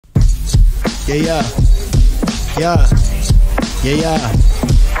Yeah, yeah, yeah,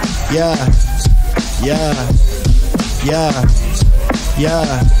 yeah, yeah, yeah, yeah,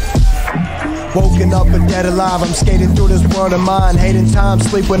 yeah. Woken up but dead alive, I'm skating through this world of mine. Hating time,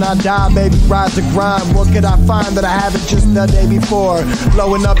 sleep when I die, baby, rise to grind. What could I find that I haven't just the day before?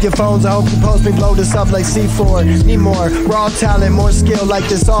 Blowing up your phones, I hope you post me, blow this up like C4. Need more, raw talent, more skill like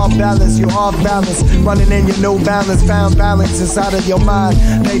this off balance. You're off balance, running in your new balance. Found balance inside of your mind.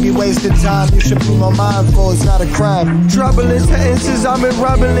 Maybe wasted time, you should be more mindful, it's not a crime. Trouble intentions, I've been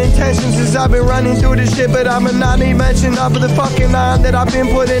rubbing intentions since I've been running through this shit. But I'm not even mention of the fucking line that I've been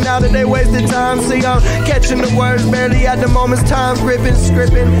putting out that they wasted time. See, I'm catching the words barely at the moment's time. Gripping,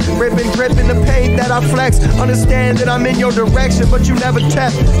 scripping, ripping, gripping the paint that I flex. Understand that I'm in your direction, but you never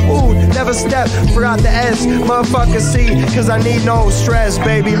kept. Ooh, never step. Forgot the S, motherfucker C, cause I need no stress,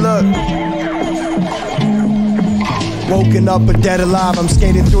 baby, look. Woken up but dead alive, I'm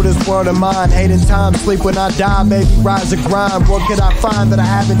skating through this world of mine. Hating time, sleep when I die, baby, rise and grind. What could I find that I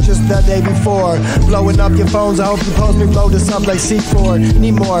haven't just the day before? Blowing up your phones, I hope you post me, blow this up like C4.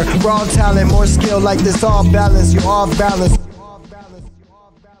 Need more, raw talent, more skill like this off balance. You're off balance.